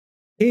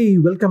Hey,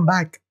 welcome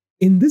back.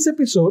 In this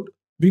episode,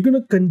 we're going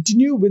to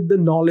continue with the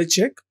knowledge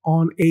check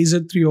on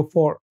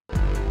AZ-304.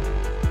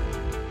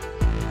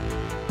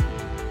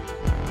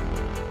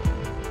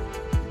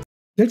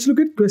 Let's look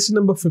at question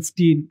number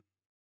 15.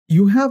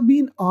 You have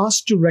been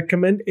asked to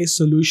recommend a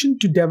solution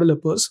to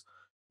developers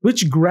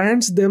which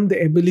grants them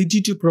the ability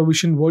to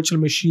provision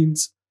virtual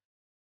machines.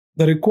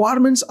 The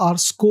requirements are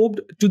scoped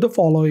to the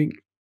following: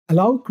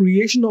 allow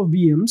creation of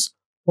VMs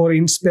for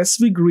in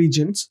specific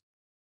regions,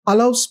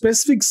 allow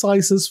specific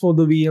sizes for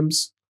the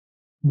VMs.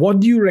 What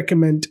do you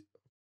recommend?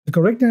 The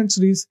correct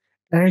answer is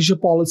Azure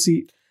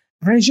Policy.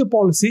 Azure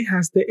Policy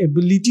has the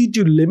ability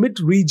to limit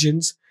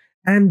regions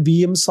and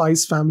VM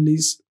size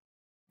families.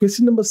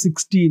 Question number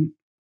 16.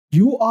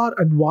 You are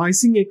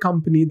advising a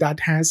company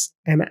that has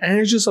an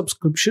Azure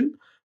subscription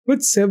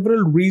with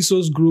several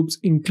resource groups,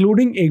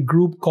 including a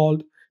group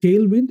called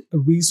Tailwind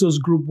Resource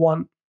Group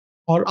 1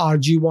 or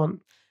RG1.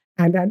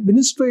 An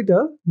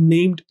administrator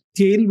named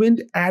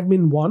Tailwind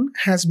Admin 1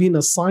 has been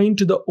assigned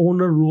to the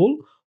owner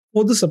role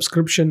for the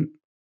subscription.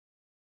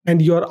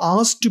 And you are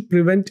asked to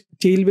prevent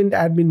Tailwind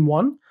Admin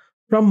 1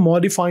 from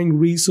modifying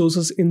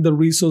resources in the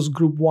Resource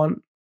Group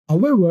 1.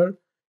 However,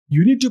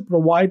 you need to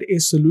provide a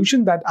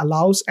solution that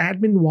allows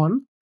Admin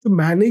 1 to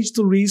manage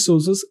the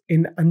resources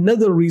in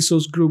another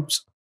resource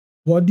groups.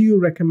 What do you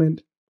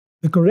recommend?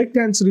 The correct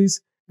answer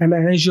is an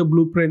Azure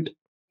Blueprint.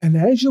 An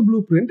Azure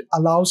Blueprint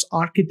allows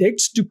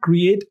architects to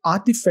create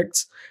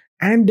artifacts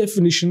and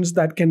definitions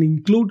that can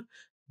include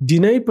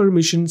deny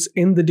permissions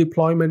in the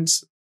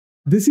deployments.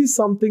 This is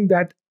something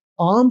that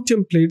ARM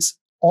templates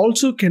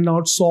also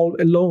cannot solve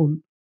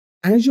alone.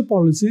 Azure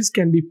policies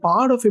can be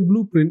part of a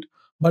blueprint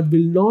but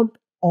will not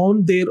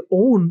on their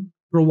own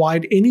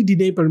provide any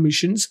deny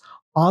permissions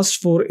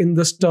asked for in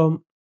this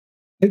term.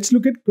 Let's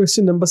look at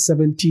question number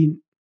 17.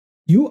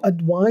 You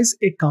advise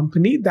a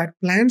company that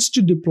plans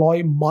to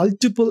deploy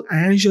multiple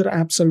Azure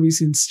App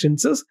Service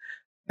instances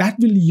that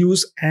will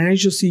use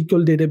Azure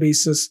SQL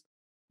databases.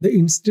 The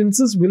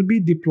instances will be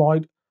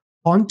deployed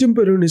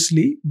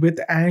contemporaneously with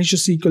Azure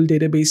SQL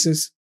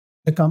databases.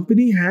 The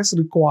company has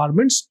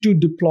requirements to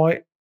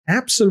deploy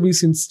App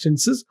Service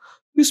instances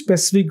to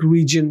specific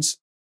regions.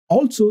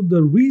 Also,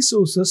 the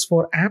resources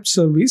for App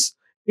Service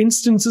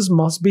instances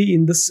must be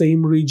in the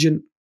same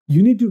region.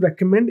 You need to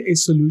recommend a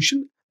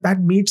solution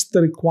that meets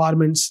the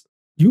requirements.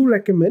 You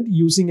recommend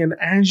using an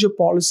Azure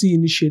Policy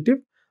initiative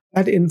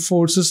that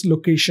enforces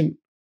location.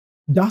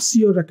 Does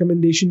your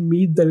recommendation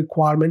meet the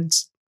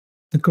requirements?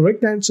 The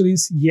correct answer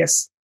is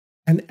yes.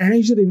 An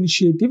Azure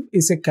initiative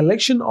is a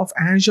collection of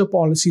Azure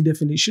policy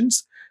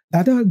definitions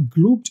that are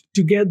grouped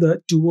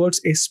together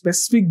towards a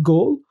specific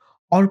goal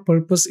or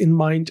purpose in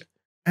mind.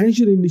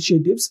 Azure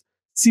initiatives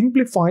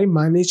simplify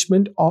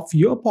management of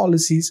your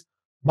policies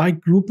by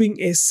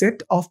grouping a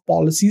set of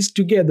policies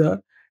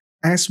together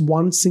as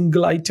one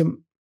single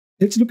item.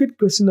 Let's look at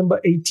question number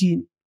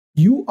 18.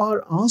 You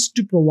are asked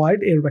to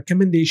provide a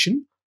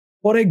recommendation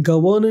for a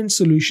governance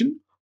solution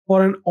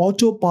for an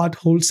auto part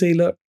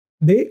wholesaler.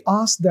 They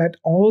ask that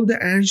all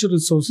the Azure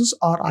resources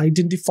are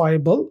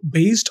identifiable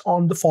based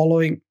on the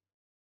following: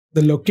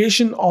 the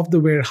location of the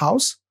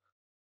warehouse,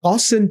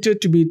 cost center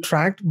to be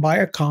tracked by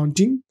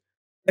accounting,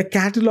 the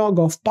catalog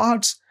of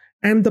parts,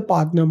 and the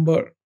part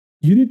number.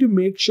 You need to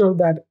make sure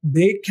that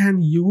they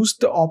can use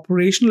the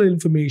operational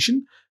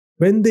information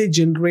when they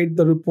generate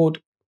the report.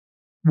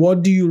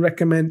 What do you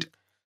recommend?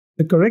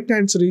 The correct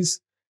answer is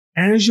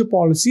Azure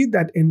Policy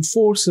that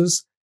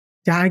enforces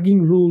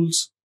tagging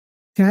rules.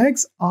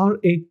 Tags are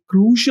a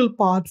crucial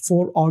part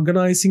for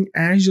organizing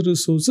Azure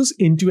resources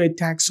into a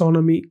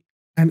taxonomy.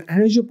 An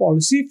Azure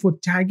policy for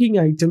tagging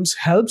items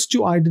helps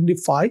to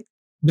identify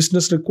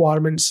business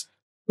requirements.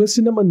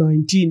 Question number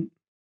 19.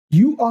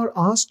 You are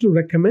asked to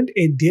recommend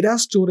a data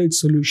storage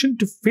solution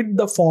to fit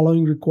the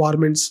following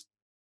requirements.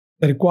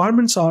 The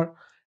requirements are: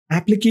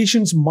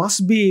 applications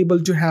must be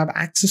able to have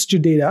access to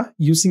data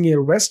using a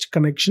REST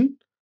connection.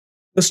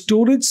 The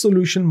storage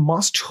solution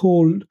must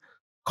hold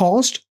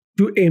cost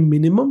to a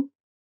minimum.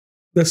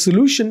 The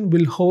solution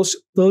will host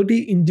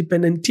 30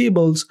 independent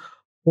tables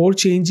for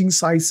changing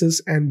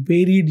sizes and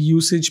varied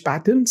usage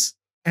patterns,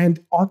 and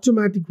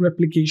automatic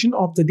replication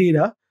of the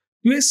data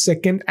to a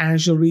second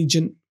Azure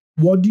region.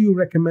 What do you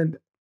recommend?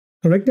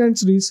 Correct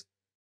answer is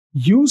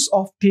use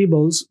of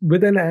tables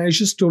with an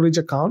Azure storage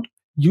account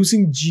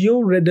using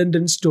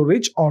geo-redundant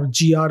storage or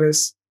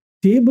GRS.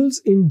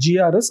 Tables in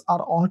GRS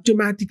are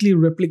automatically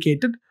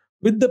replicated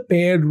with the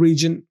paired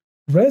region.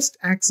 REST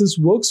access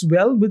works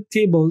well with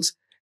tables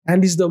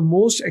and is the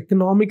most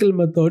economical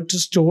method to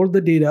store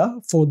the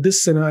data for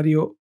this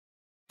scenario.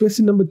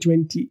 Question number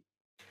 20.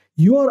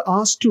 You are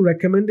asked to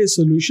recommend a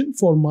solution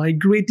for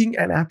migrating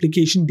an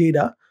application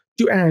data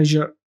to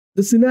Azure.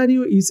 The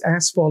scenario is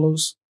as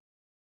follows: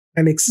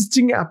 an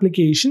existing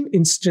application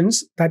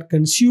instance that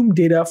consumes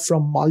data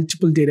from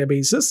multiple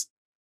databases.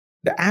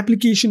 The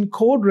application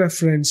code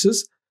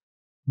references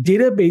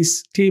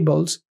database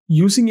tables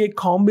using a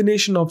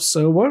combination of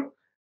server,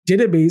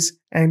 database,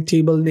 and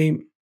table name.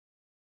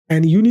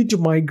 And you need to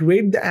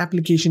migrate the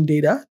application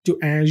data to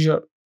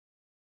Azure.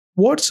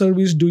 What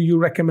service do you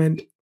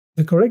recommend?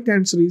 The correct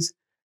answer is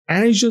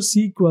Azure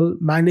SQL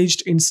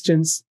Managed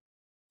Instance.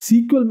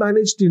 SQL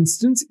Managed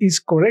Instance is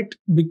correct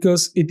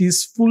because it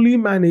is fully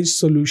managed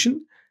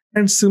solution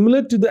and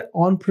similar to the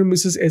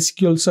on-premises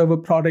SQL Server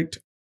product.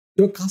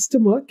 Your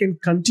customer can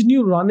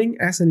continue running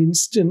as an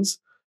instance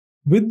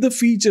with the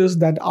features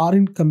that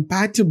aren't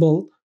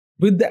compatible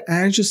with the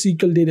Azure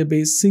SQL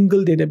database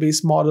single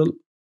database model.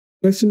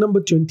 Question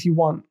number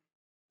 21.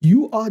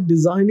 You are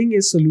designing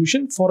a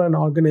solution for an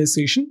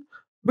organization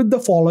with the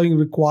following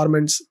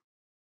requirements.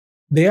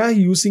 They are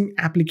using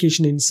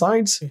application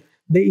insights.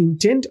 They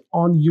intend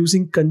on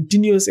using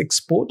continuous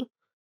export.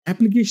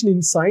 Application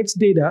insights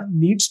data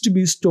needs to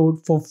be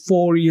stored for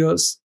 4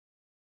 years.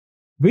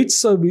 Which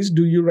service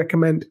do you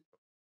recommend?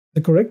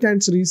 The correct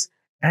answer is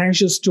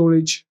Azure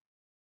Storage.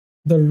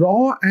 The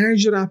raw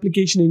Azure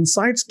Application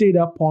Insights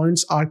data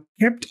points are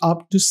kept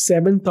up to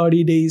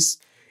 730 days.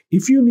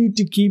 If you need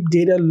to keep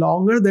data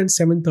longer than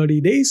 730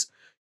 days,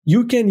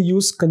 you can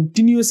use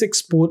continuous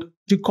export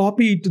to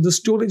copy it to the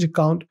storage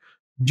account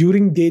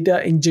during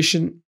data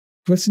ingestion.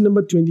 Question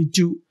number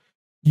 22.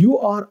 You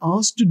are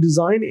asked to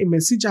design a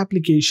message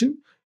application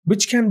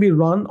which can be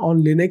run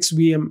on Linux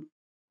VM.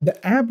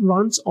 The app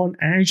runs on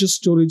Azure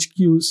Storage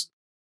Queues,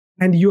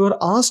 and you are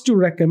asked to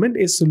recommend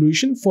a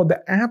solution for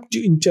the app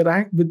to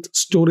interact with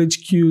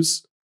storage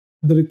queues.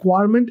 The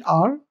requirements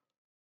are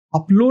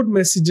upload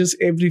messages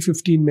every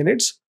 15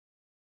 minutes,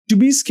 to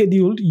be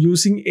scheduled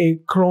using a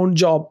cron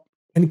job,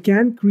 and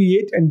can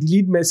create and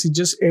delete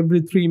messages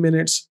every 3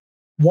 minutes.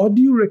 What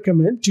do you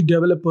recommend to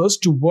developers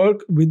to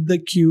work with the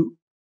queue?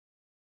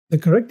 The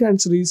correct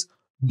answer is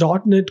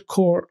 .NET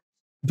Core.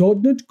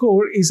 .NET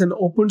Core is an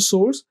open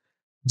source,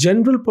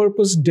 general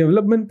purpose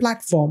development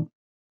platform.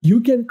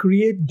 You can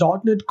create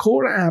 .NET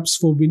Core apps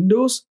for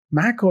Windows,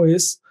 Mac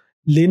OS,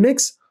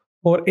 Linux,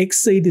 or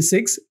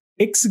x86,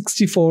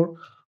 x64,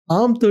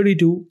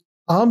 ARM32,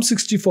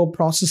 ARM64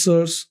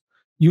 processors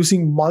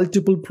using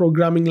multiple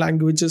programming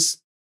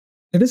languages.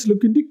 Let us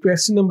look into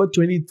question number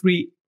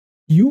 23.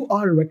 You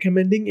are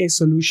recommending a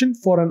solution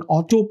for an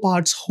auto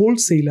parts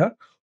wholesaler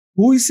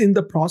who is in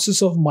the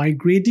process of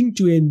migrating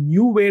to a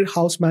new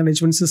warehouse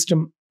management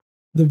system.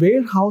 The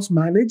warehouse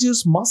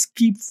managers must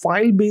keep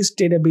file-based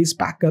database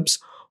backups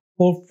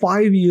for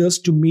 5 years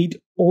to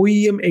meet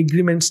OEM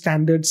agreement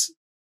standards.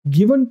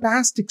 Given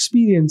past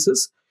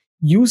experiences,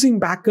 using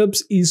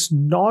backups is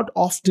not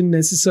often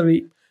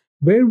necessary.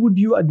 Where would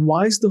you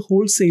advise the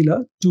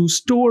wholesaler to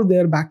store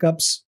their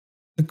backups?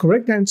 The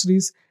correct answer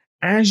is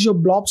Azure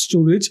Blob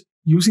Storage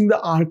using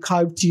the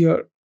archive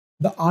tier.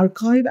 The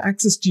archive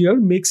access tier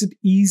makes it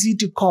easy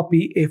to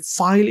copy a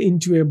file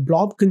into a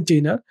blob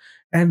container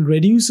and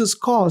reduces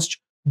cost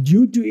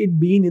due to it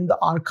being in the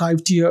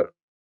archive tier.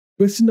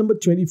 Question number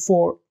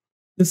 24.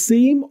 The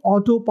same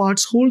auto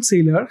parts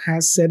wholesaler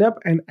has set up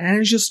an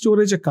Azure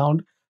storage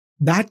account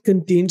that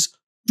contains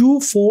two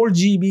 4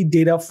 GB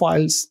data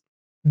files.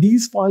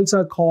 These files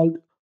are called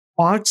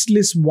parts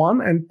list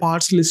 1 and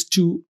parts list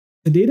 2.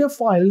 The data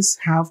files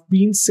have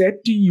been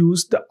set to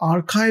use the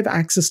archive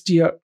access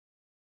tier,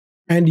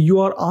 and you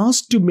are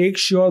asked to make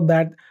sure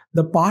that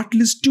the part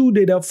list 2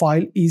 data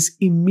file is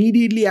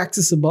immediately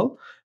accessible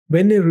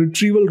when a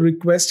retrieval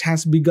request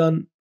has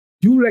begun.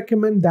 You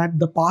recommend that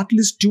the part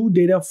list 2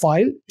 data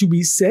file to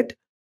be set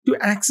to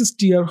access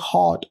tier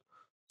hot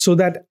so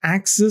that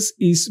access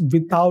is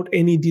without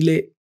any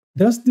delay.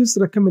 Does this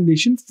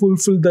recommendation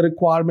fulfill the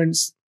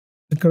requirements?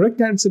 The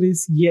correct answer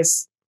is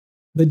yes.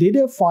 The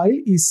data file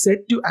is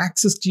set to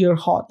access tier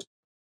hot.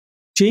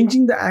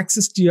 Changing the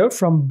access tier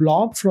from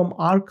blob from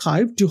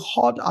archive to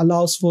hot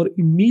allows for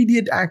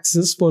immediate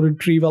access for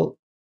retrieval.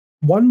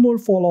 One more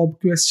follow-up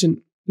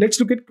question. Let's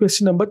look at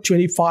question number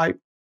 25.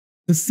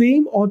 The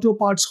same auto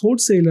parts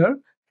wholesaler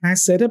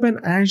has set up an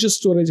Azure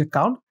storage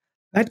account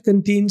that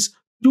contains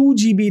 2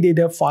 GB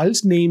data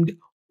files named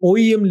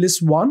OEM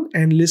list 1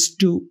 and list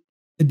 2.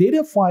 The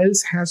data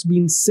files has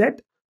been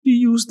set to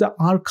use the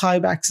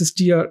archive access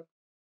tier,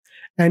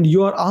 and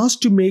you are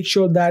asked to make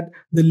sure that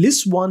the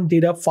list 1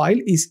 data file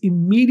is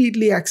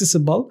immediately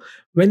accessible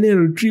when a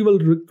retrieval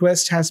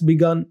request has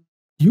begun.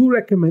 You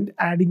recommend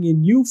adding a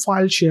new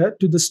file share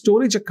to the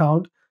storage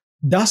account.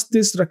 Does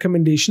this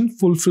recommendation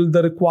fulfill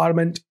the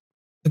requirement?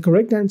 The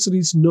correct answer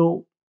is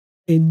no.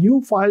 A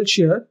new file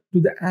share to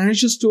the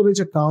Azure storage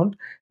account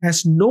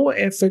has no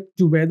effect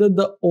to whether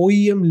the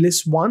OEM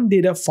list 1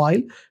 data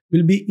file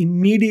will be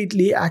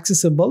immediately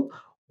accessible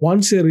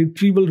once a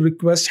retrieval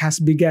request has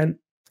begun.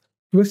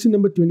 Question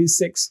number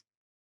 26.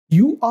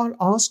 You are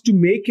asked to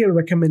make a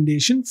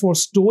recommendation for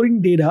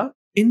storing data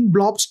in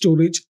blob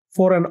storage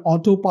for an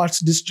auto parts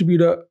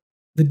distributor.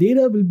 The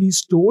data will be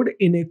stored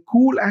in a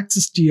cool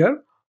access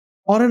tier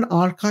or an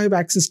archive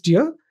access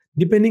tier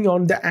depending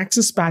on the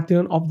access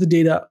pattern of the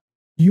data.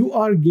 You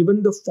are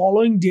given the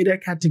following data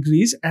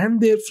categories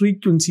and their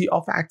frequency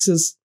of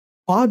access.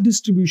 Part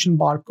distribution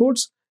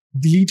barcodes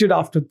deleted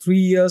after 3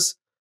 years,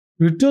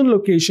 return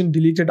location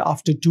deleted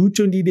after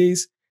 220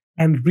 days,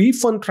 and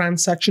refund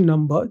transaction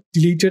number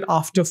deleted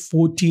after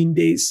 14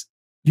 days.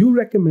 You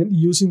recommend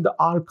using the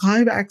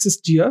archive access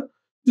tier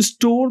to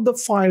store the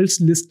files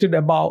listed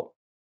above.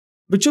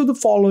 Which of the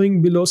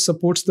following below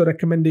supports the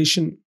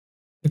recommendation?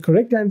 The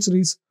correct answer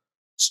is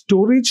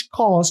storage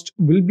cost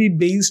will be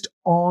based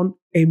on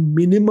a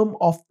minimum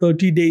of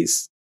 30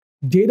 days.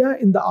 Data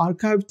in the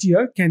archive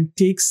tier can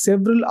take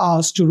several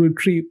hours to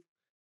retrieve,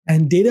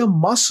 and data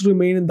must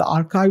remain in the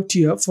archive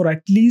tier for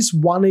at least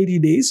 180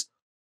 days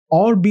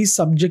or be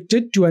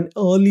subjected to an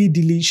early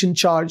deletion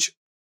charge.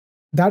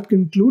 That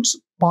concludes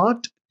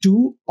part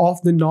 2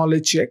 of the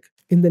knowledge check.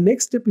 In the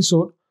next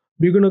episode,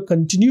 we're going to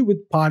continue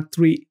with part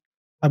 3.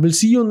 I will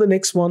see you on the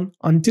next one.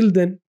 Until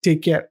then,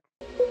 take care.